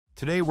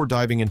Today we're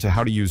diving into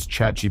how to use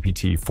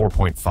ChatGPT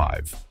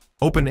 4.5,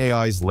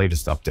 OpenAI's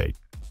latest update.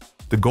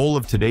 The goal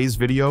of today's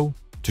video?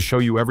 To show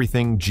you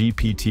everything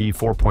GPT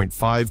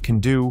 4.5 can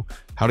do,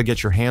 how to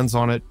get your hands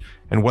on it,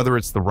 and whether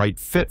it's the right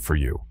fit for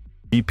you.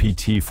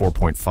 GPT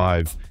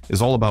 4.5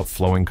 is all about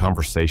flowing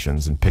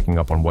conversations and picking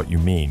up on what you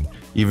mean,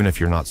 even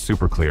if you're not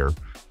super clear.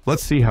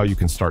 Let's see how you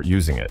can start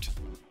using it.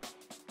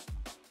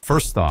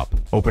 First stop,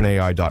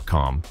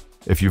 OpenAI.com.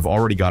 If you've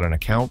already got an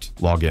account,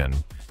 log in.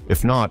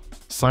 If not,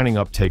 signing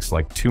up takes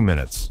like 2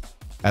 minutes.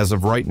 As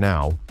of right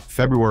now,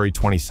 February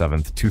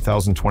 27th,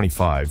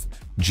 2025,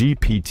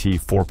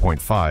 GPT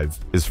 4.5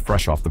 is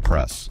fresh off the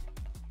press.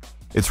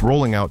 It's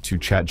rolling out to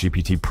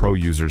ChatGPT Pro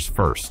users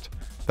first.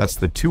 That's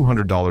the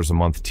 $200 a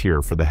month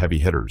tier for the heavy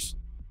hitters.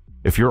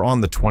 If you're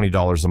on the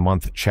 $20 a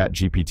month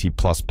ChatGPT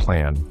Plus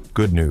plan,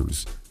 good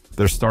news.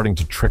 They're starting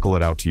to trickle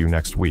it out to you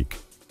next week.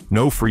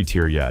 No free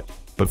tier yet,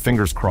 but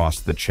fingers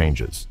crossed that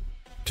changes.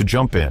 To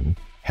jump in,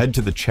 head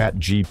to the Chat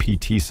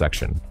GPT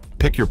section,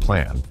 pick your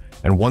plan,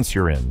 and once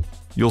you're in,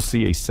 you'll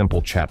see a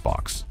simple chat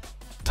box.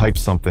 Type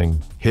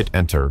something, hit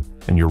enter,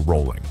 and you're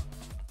rolling.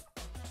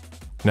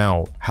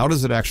 Now, how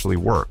does it actually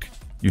work?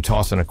 You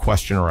toss in a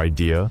question or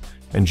idea,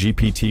 and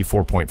GPT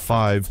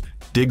 4.5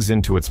 digs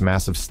into its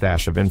massive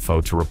stash of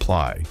info to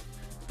reply.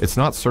 It's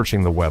not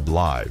searching the web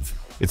live.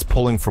 It's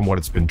pulling from what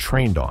it's been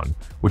trained on,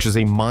 which is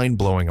a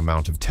mind-blowing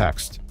amount of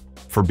text.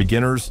 For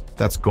beginners,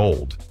 that's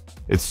gold.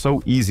 It's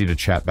so easy to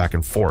chat back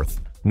and forth,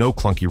 no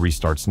clunky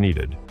restarts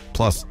needed.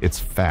 Plus, it's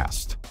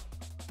fast.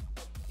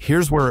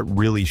 Here's where it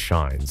really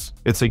shines.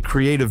 It's a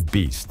creative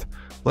beast.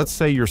 Let's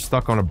say you're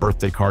stuck on a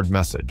birthday card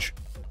message.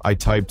 I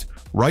typed,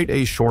 "Write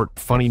a short,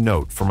 funny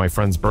note for my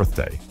friend's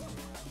birthday."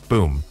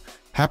 Boom.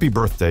 Happy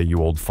birthday, you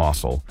old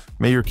fossil.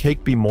 May your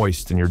cake be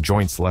moist and your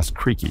joints less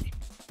creaky.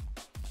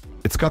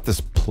 It's got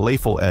this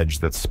playful edge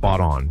that's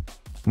spot on.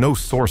 No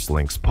source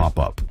links pop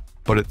up,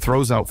 but it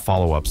throws out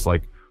follow-ups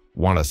like,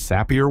 "Want a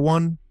sappier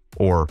one?"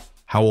 Or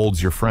 "How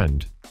old's your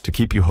friend?" to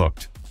keep you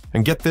hooked.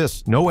 And get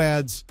this, no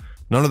ads,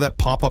 none of that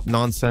pop-up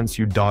nonsense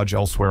you dodge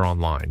elsewhere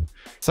online.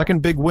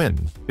 Second big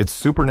win, it's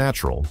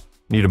supernatural.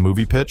 Need a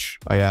movie pitch?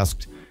 I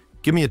asked.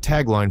 Give me a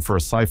tagline for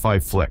a sci-fi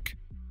flick.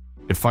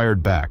 It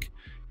fired back.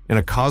 In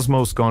a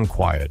cosmos gone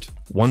quiet,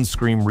 one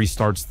scream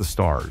restarts the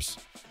stars.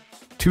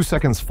 2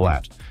 seconds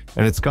flat,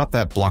 and it's got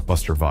that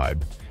blockbuster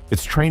vibe.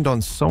 It's trained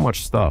on so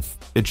much stuff,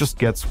 it just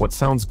gets what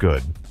sounds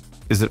good.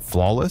 Is it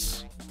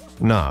flawless?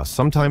 Nah,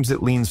 sometimes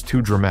it leans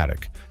too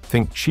dramatic.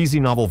 Think cheesy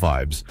novel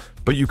vibes,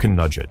 but you can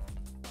nudge it.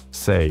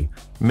 Say,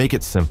 make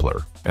it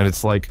simpler, and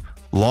it's like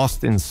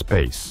Lost in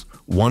Space.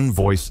 One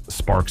voice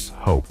sparks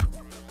hope.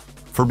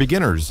 For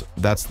beginners,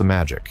 that's the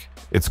magic.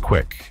 It's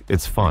quick,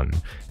 it's fun,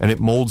 and it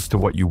molds to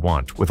what you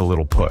want with a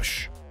little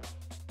push.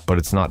 But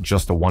it's not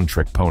just a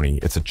one-trick pony,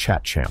 it's a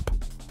chat champ.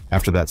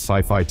 After that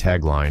sci-fi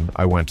tagline,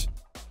 I went,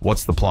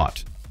 "What's the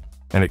plot?"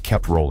 And it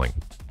kept rolling.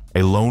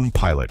 A lone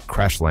pilot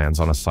crash lands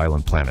on a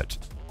silent planet,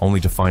 only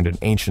to find an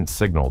ancient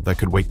signal that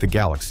could wake the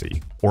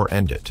galaxy, or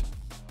end it.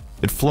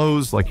 It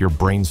flows like you're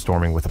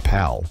brainstorming with a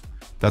pal.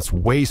 That's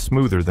way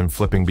smoother than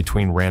flipping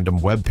between random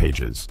web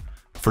pages.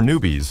 For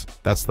newbies,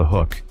 that's the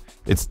hook.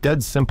 It's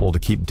dead simple to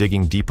keep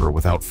digging deeper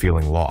without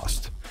feeling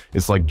lost.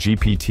 It's like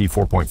GPT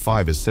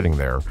 4.5 is sitting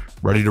there,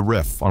 ready to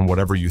riff on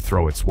whatever you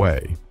throw its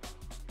way.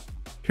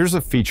 Here's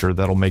a feature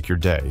that'll make your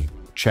day: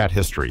 chat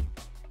history.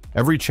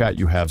 Every chat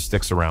you have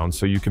sticks around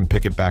so you can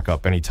pick it back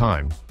up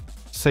anytime.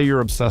 Say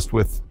you're obsessed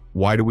with,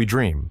 "Why do we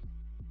dream?"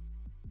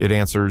 It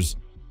answers,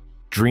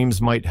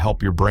 "Dreams might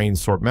help your brain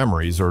sort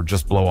memories or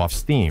just blow off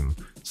steam.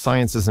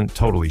 Science isn't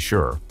totally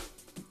sure."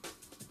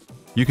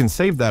 You can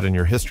save that in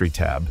your history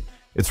tab.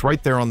 It's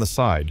right there on the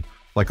side,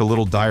 like a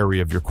little diary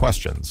of your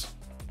questions.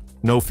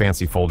 No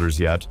fancy folders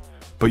yet,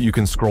 but you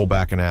can scroll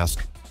back and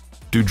ask,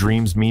 "Do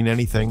dreams mean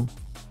anything?"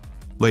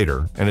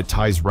 later, and it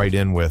ties right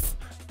in with,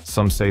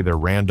 some say they're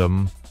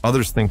random,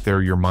 others think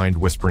they're your mind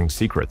whispering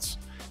secrets.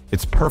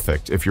 It's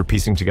perfect if you're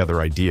piecing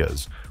together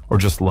ideas or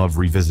just love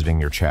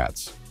revisiting your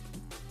chats.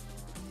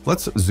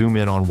 Let's zoom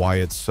in on why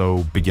it's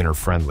so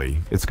beginner-friendly.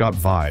 It's got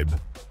vibe.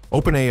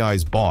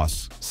 OpenAI's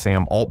boss,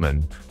 Sam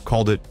Altman,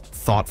 called it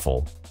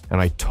thoughtful, and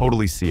I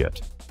totally see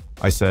it.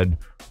 I said,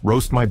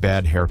 "Roast my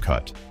bad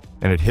haircut,"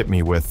 and it hit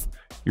me with,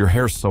 "Your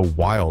hair's so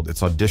wild,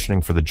 it's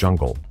auditioning for the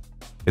jungle."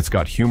 It's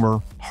got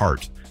humor,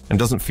 heart, and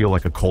doesn't feel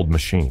like a cold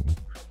machine.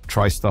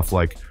 Try stuff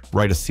like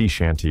write a sea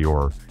shanty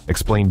or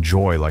explain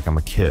joy like I'm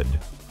a kid.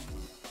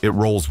 It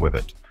rolls with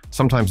it.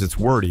 Sometimes it's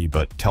wordy,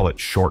 but tell it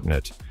shorten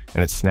it,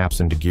 and it snaps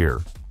into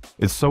gear.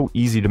 It's so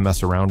easy to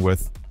mess around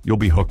with, you'll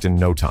be hooked in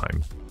no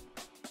time.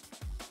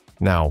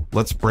 Now,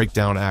 let's break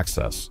down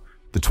access.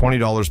 The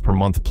 $20 per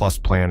month plus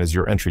plan is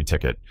your entry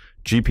ticket.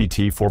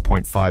 GPT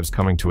 4.5's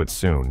coming to it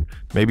soon,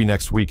 maybe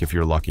next week if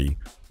you're lucky.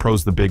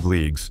 Pro's the big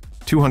leagues,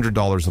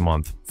 $200 a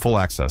month, full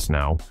access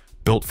now,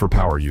 built for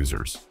power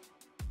users.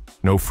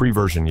 No free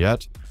version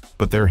yet,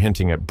 but they're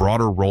hinting at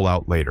broader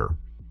rollout later.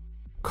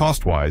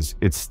 Cost-wise,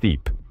 it's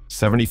steep,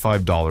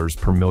 $75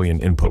 per million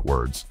input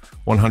words,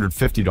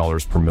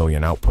 $150 per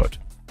million output.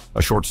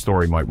 A short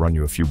story might run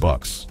you a few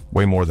bucks,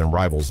 way more than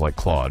rivals like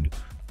Claude.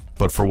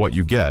 But for what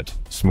you get,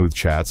 smooth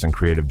chats and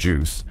creative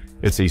juice,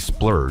 it's a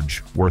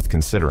splurge worth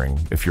considering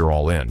if you're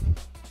all in.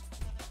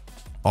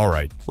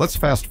 Alright, let's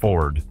fast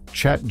forward.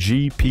 Chat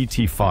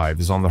GPT 5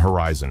 is on the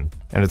horizon,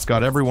 and it's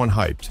got everyone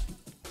hyped.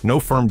 No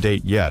firm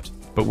date yet,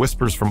 but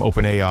whispers from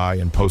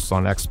OpenAI and posts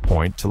on X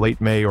point to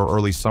late May or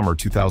early summer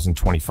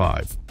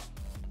 2025.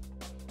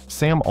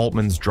 Sam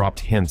Altman's dropped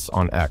hints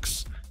on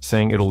X,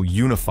 saying it'll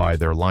unify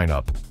their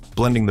lineup,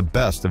 blending the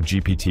best of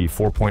GPT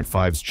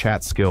 4.5's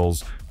chat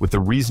skills with the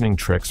reasoning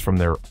tricks from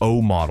their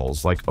O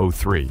models like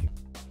O3.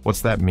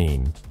 What's that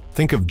mean?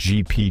 Think of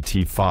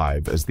GPT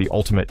 5 as the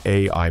ultimate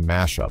AI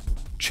mashup,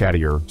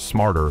 chattier,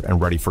 smarter,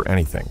 and ready for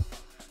anything.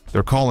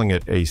 They're calling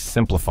it a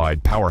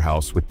simplified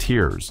powerhouse with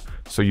tiers,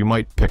 so you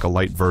might pick a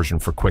light version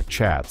for quick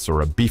chats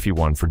or a beefy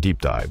one for deep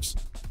dives.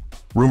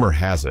 Rumor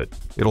has it,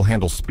 it'll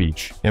handle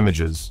speech,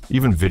 images,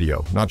 even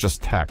video, not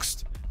just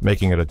text,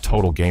 making it a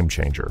total game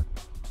changer.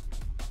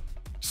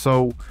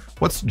 So,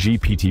 what's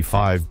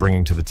GPT-5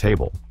 bringing to the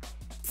table?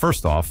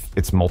 First off,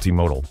 it's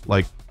multimodal,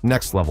 like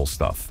next-level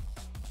stuff.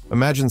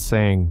 Imagine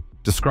saying,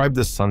 describe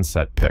this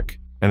sunset pic,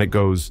 and it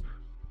goes,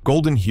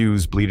 golden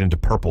hues bleed into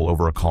purple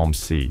over a calm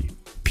sea.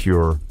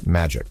 Pure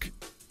magic.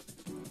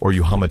 Or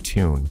you hum a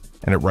tune,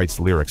 and it writes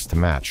lyrics to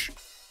match.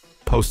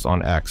 Posts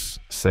on X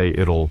say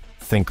it'll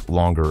think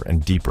longer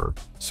and deeper.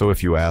 So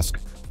if you ask,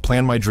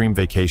 plan my dream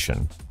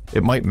vacation,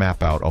 it might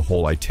map out a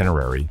whole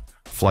itinerary,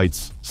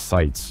 flights,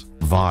 sights,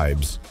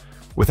 vibes,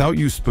 without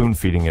you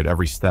spoon-feeding it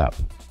every step.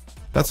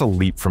 That's a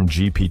leap from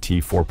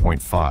GPT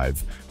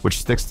 4.5, which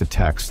sticks to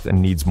text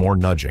and needs more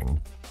nudging.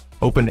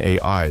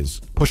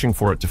 OpenAI's pushing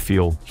for it to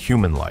feel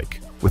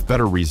human-like, with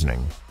better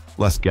reasoning,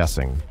 less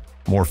guessing,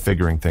 more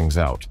figuring things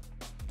out.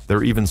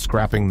 They're even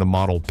scrapping the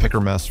model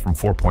picker mess from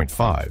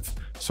 4.5,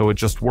 so it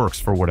just works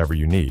for whatever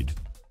you need.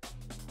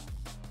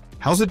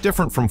 How's it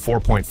different from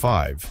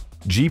 4.5?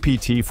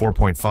 GPT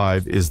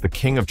 4.5 is the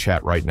king of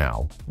chat right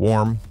now.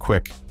 Warm,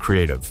 quick,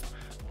 creative.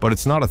 But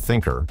it's not a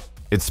thinker.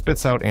 It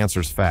spits out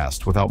answers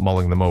fast without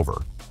mulling them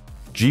over.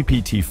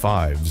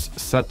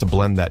 GPT-5's set to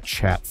blend that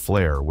chat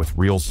flair with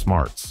real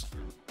smarts.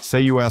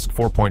 Say you ask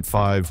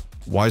 4.5,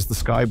 why's the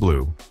sky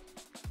blue?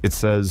 It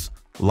says,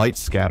 light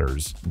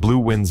scatters, blue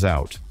wins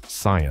out,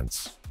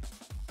 science.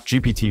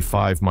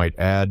 GPT-5 might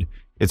add,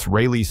 it's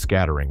Rayleigh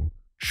scattering,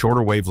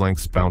 shorter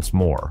wavelengths bounce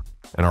more,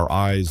 and our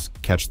eyes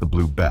catch the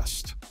blue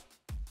best.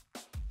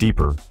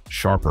 Deeper,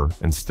 sharper,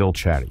 and still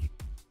chatty.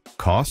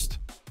 Cost?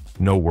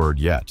 No word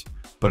yet,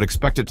 but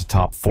expect it to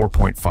top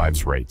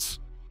 4.5's rates.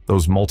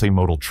 Those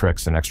multimodal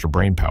tricks and extra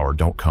brainpower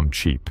don't come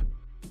cheap.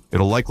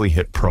 It'll likely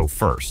hit Pro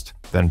first,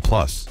 then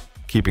Plus,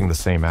 keeping the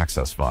same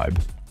access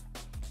vibe.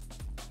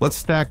 Let's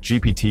stack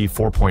GPT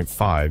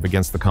 4.5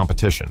 against the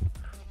competition.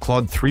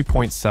 Claude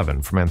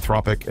 3.7 from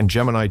Anthropic and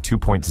Gemini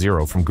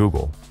 2.0 from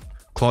Google.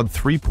 Claude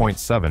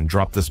 3.7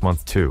 dropped this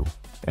month too,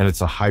 and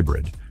it's a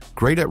hybrid,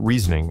 great at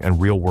reasoning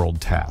and real-world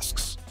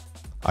tasks.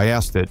 I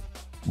asked it,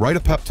 write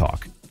a pep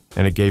talk,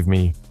 and it gave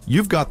me,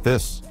 you've got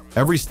this,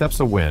 every step's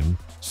a win,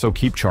 so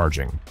keep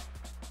charging.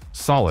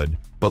 Solid,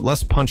 but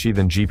less punchy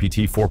than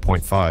GPT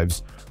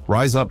 4.5's,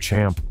 rise up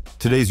champ,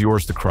 today's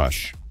yours to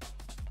crush.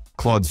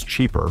 Claude's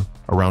cheaper,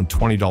 around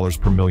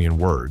 $20 per million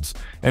words,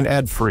 and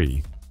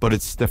ad-free, but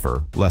it's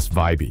stiffer, less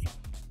vibey.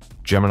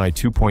 Gemini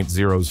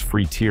 2.0's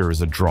free tier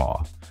is a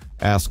draw.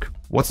 Ask,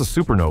 what's a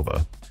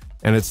supernova?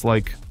 And it's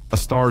like a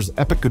star's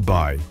epic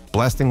goodbye,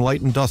 blasting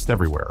light and dust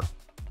everywhere.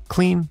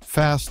 Clean,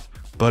 fast,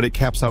 but it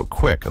caps out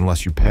quick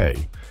unless you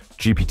pay.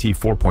 GPT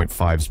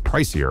 4.5's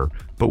pricier,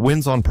 but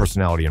wins on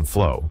personality and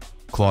flow.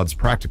 Claude's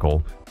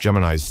practical,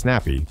 Gemini's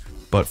snappy,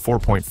 but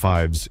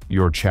 4.5's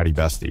your chatty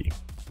bestie.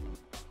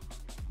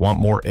 Want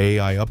more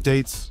AI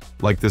updates?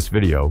 Like this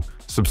video,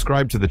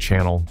 subscribe to the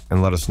channel,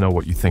 and let us know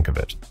what you think of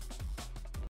it.